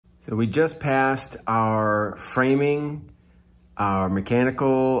So we just passed our framing, our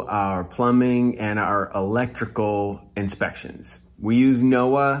mechanical, our plumbing, and our electrical inspections. We use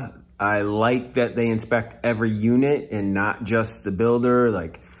NOAA. I like that they inspect every unit and not just the builder,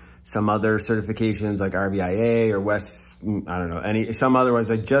 like some other certifications like RVIA or West, I don't know, some other ones.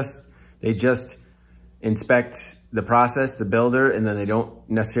 They just inspect the process, the builder, and then they don't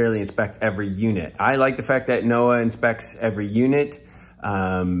necessarily inspect every unit. I like the fact that NOAA inspects every unit.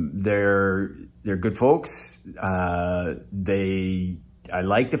 They're good folks. I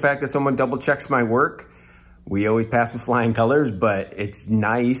like the fact that someone double checks my work. We always pass with flying colors, but it's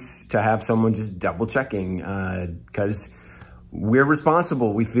nice to have someone just double checking, because we're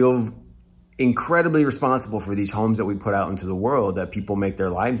responsible. We feel incredibly responsible for these homes that we put out into the world that people make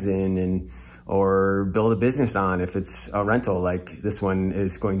their lives in or build a business on. If it's a rental, like this one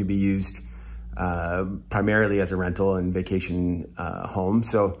is going to be used primarily as a rental and vacation home.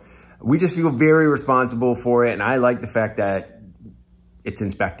 So we just feel very responsible for it. And I like the fact that it's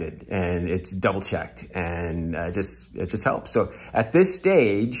inspected and it's double checked, and it just helps. So at this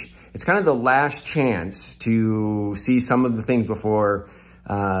stage, it's kind of the last chance to see some of the things before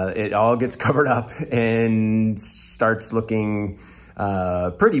it all gets covered up and starts looking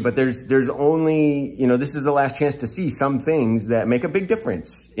pretty. But there's only, this is the last chance to see some things that make a big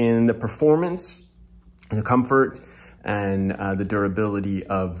difference in the performance, the comfort, and the durability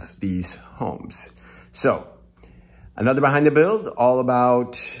of these homes. So another Behind the Build, all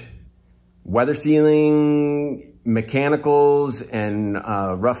about weather sealing, mechanicals, and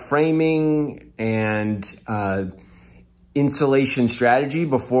rough framing, and insulation strategy.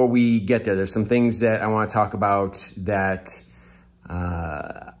 Before we get there, there's some things that I want to talk about that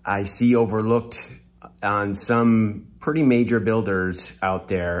I see overlooked on some pretty major builders out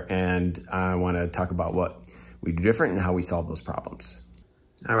there, and I want to talk about what we do different and how we solve those problems.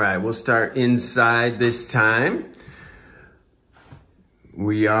 All right, we'll start inside this time.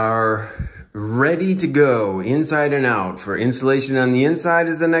 We are ready to go inside and out. For insulation on the inside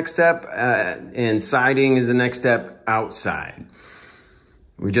is the next step, and siding is the next step outside.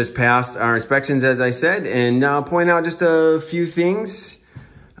 We just passed our inspections, as I said, and I'll point out just a few things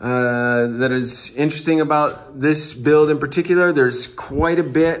that is interesting about this build in particular. There's quite a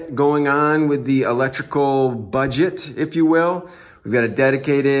bit going on with the electrical budget, if you will. We've got a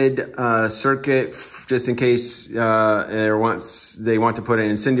dedicated circuit just in case they want to put an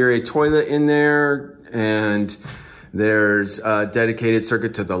incendiary toilet in there. And there's a dedicated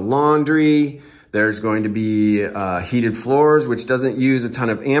circuit to the laundry. There's going to be heated floors, which doesn't use a ton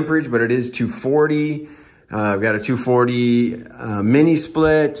of amperage, but it is 240. We've got a 240 mini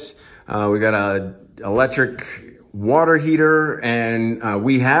split. We got a electric water heater, and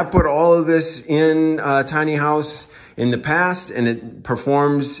we have put all of this in a tiny house in the past, and it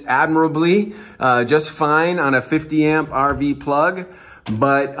performs admirably, just fine on a 50 amp RV plug.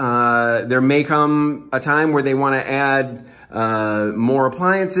 But there may come a time where they want to add more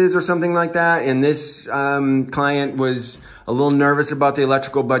appliances or something like that. And this client was a little nervous about the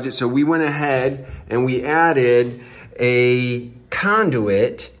electrical budget, so we went ahead and we added a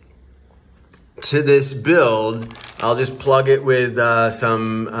conduit to this build. I'll just plug it with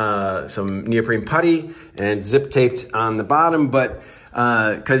some neoprene putty and zip taped on the bottom, but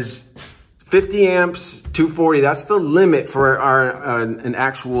because 50 amps, 240, that's the limit for an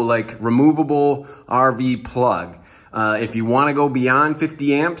actual like removable RV plug. If you want to go beyond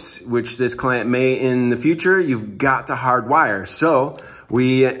 50 amps, which this client may in the future, you've got to hardwire. So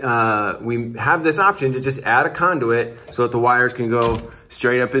we have this option to just add a conduit so that the wires can go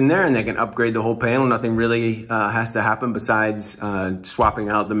straight up in there, and they can upgrade the whole panel. Nothing really has to happen besides swapping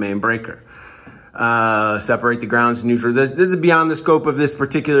out the main breaker. Separate the grounds and neutrals. This is beyond the scope of this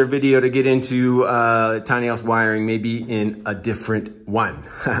particular video to get into tiny house wiring, maybe in a different one.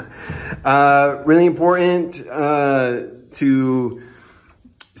 Really important to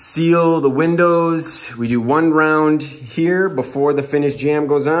seal the windows. We do one round here before the finish jam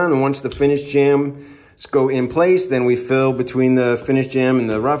goes on, and once the finish jams go in place, then we fill between the finish jam and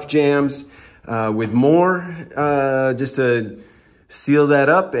the rough jams with more, just to seal that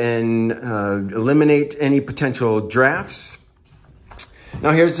up and eliminate any potential drafts.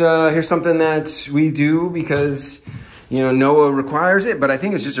 Now here's something that we do because NOAA requires it, but I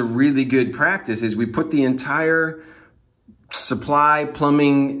think it's just a really good practice, is we put the entire supply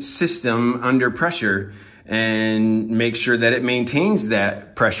plumbing system under pressure and make sure that it maintains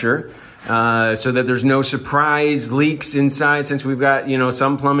that pressure, so that there's no surprise leaks inside, since we've got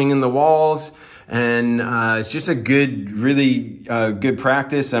some plumbing in the walls. And it's just a really good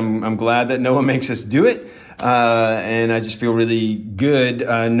practice. I'm glad that NOAA makes us do it. And I just feel really good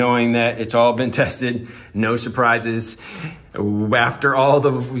knowing that it's all been tested, no surprises. After all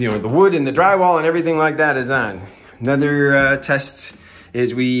the the wood and the drywall and everything like that is on. Another test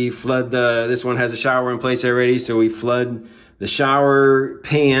is we flood this one has a shower in place already, so we flood the shower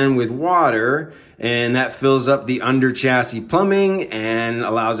pan with water, and that fills up the under chassis plumbing and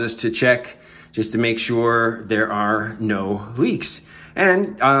allows us to check just to make sure there are no leaks.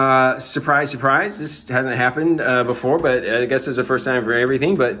 And surprise, surprise, this hasn't happened before, but I guess it's the first time for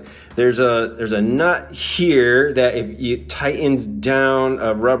everything. But there's a nut here that if it tightens down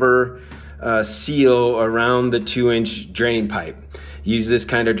a rubber seal around the 2-inch drain pipe. Use this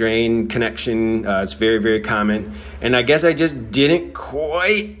kind of drain connection. It's very, very common. And I guess I just didn't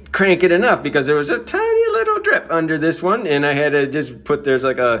quite crank it enough because there was a tiny little drip under this one. And I had to just there's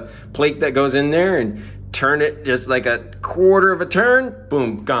like a plate that goes in there and turn it just like a quarter of a turn.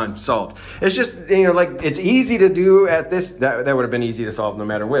 Boom, gone, solved. It's just, like it's easy to do at this. That would have been easy to solve no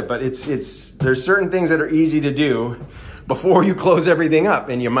matter what. But there's certain things that are easy to do before you close everything up.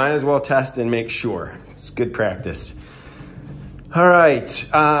 And you might as well test and make sure. It's good practice. All right,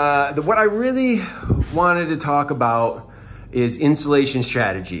 what I really wanted to talk about is insulation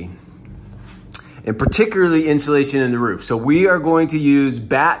strategy, and particularly insulation in the roof. So we are going to use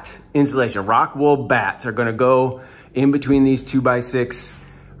batt insulation. Rock wool batts are gonna go in between these 2x6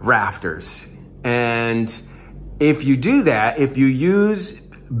 rafters. And if you do that, if you use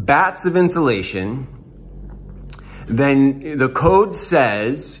batts of insulation, then the code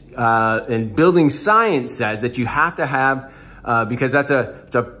says, and building science says that you have to have because it's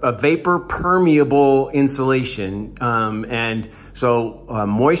a vapor permeable insulation. And so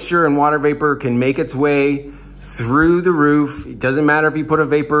moisture and water vapor can make its way through the roof. It doesn't matter if you put a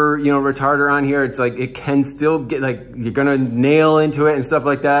vapor, retarder on here. It's like, it can still get, like, you're gonna nail into it and stuff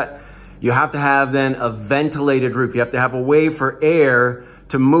like that. You have to have then a ventilated roof. You have to have a way for air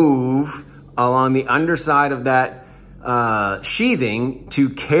to move along the underside of that sheathing to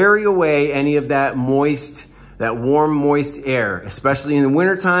carry away any of that warm, moist air, especially in the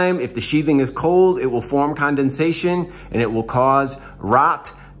wintertime. If the sheathing is cold, it will form condensation and it will cause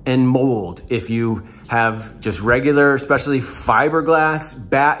rot and mold. If you have just regular, especially fiberglass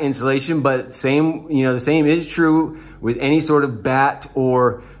batt insulation, but the same is true with any sort of batt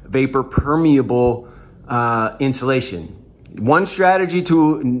or vapor permeable insulation. One strategy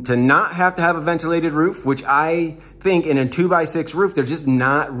to not have to have a ventilated roof, which I think in a 2x6 roof, there's just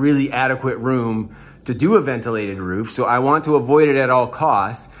not really adequate room to do a ventilated roof. So I want to avoid it at all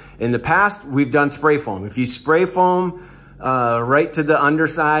costs. In the past, we've done spray foam. If you spray foam right to the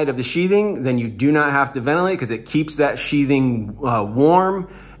underside of the sheathing, then you do not have to ventilate because it keeps that sheathing warm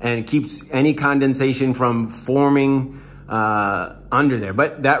and it keeps any condensation from forming under there.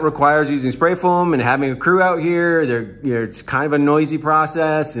 But that requires using spray foam and having a crew out here. It's kind of a noisy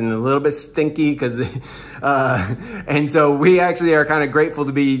process and a little bit stinky because, and so we actually are kind of grateful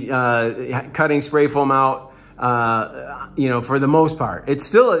to be cutting spray foam out, for the most part. It's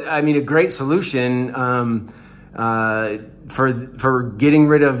still, a great solution for getting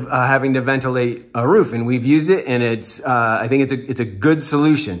rid of having to ventilate a roof, and we've used it, and I think it's a good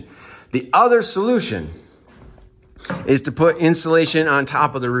solution. The other solution is to put insulation on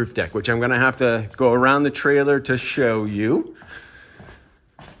top of the roof deck, which I'm gonna have to go around the trailer to show you.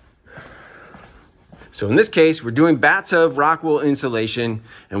 So in this case, we're doing batts of rock wool insulation,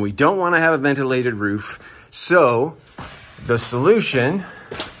 and we don't wanna have a ventilated roof. So the solution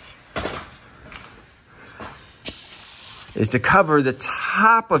is to cover the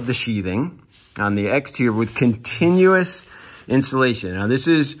top of the sheathing on the exterior with continuous insulation. Now this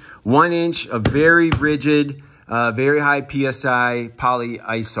is 1 inch of very rigid, very high PSI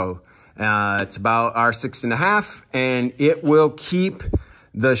polyiso. It's about R6.5, and it will keep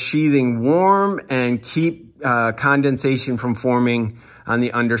the sheathing warm and keep condensation from forming on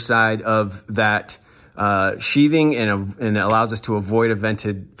the underside of that sheathing, and it allows us to avoid a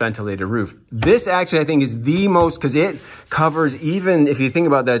ventilated roof. This actually, I think, is the most, because it covers, even if you think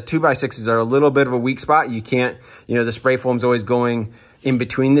about the 2x6s are a little bit of a weak spot. You can't, the spray foam's always going in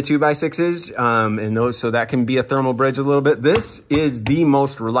between the 2x6s, and those, so that can be a thermal bridge a little bit. This is the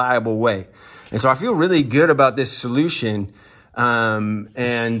most reliable way. And so I feel really good about this solution. But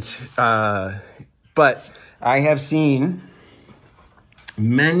I have seen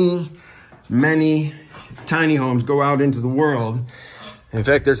many tiny homes go out into the world. In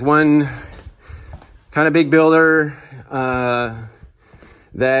fact, there's one kind of big builder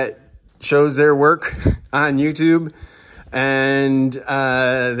that shows their work on YouTube, and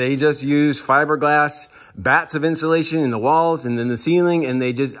they just use fiberglass batts of insulation in the walls and then the ceiling, and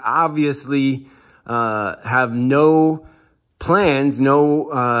they just obviously have no plans,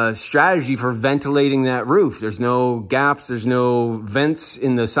 no strategy for ventilating that roof. There's no gaps, there's no vents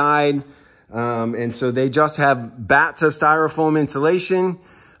in the side. And so they just have bats of styrofoam insulation.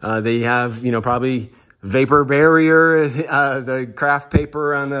 They have, probably vapor barrier, the craft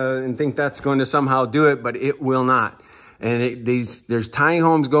paper on and think that's going to somehow do it, but it will not. And there's tiny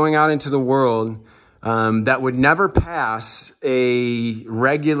homes going out into the world that would never pass a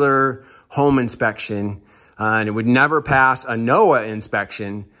regular home inspection, and it would never pass a NOAA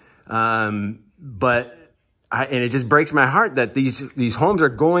inspection. And it just breaks my heart that these homes are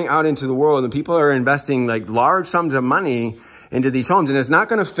going out into the world and people are investing like large sums of money into these homes, and it's not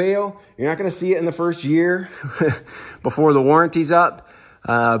going to fail. You're not going to see it in the first year before the warranty's up.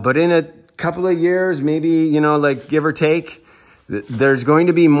 But in a couple of years, maybe, like give or take, there's going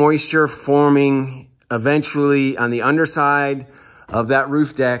to be moisture forming eventually on the underside of that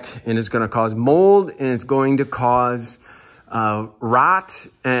roof deck, and it's going to cause mold, and it's going to cause rot,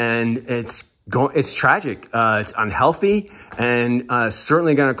 and it's tragic. It's unhealthy, and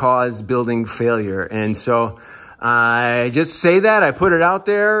certainly going to cause building failure. And so I just say that, I put it out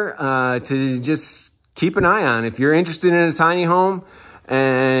there to just keep an eye on. If you're interested in a tiny home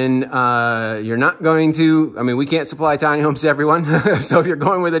and you're not going to, we can't supply tiny homes to everyone. So if you're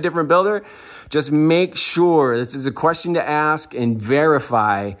going with a different builder, just make sure, this is a question to ask and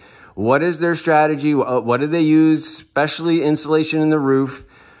verify, what is their strategy? What do they use, especially insulation in the roof?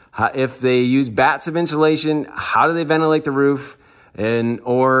 If they use bats of insulation, how do they ventilate the roof?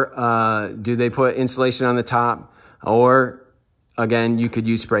 Or do they put insulation on the top? Or again, you could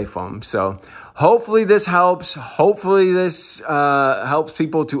use spray foam. So hopefully this helps. Hopefully this helps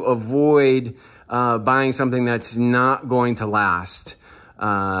people to avoid buying something that's not going to last.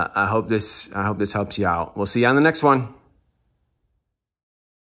 I hope this helps you out. We'll see you on the next one.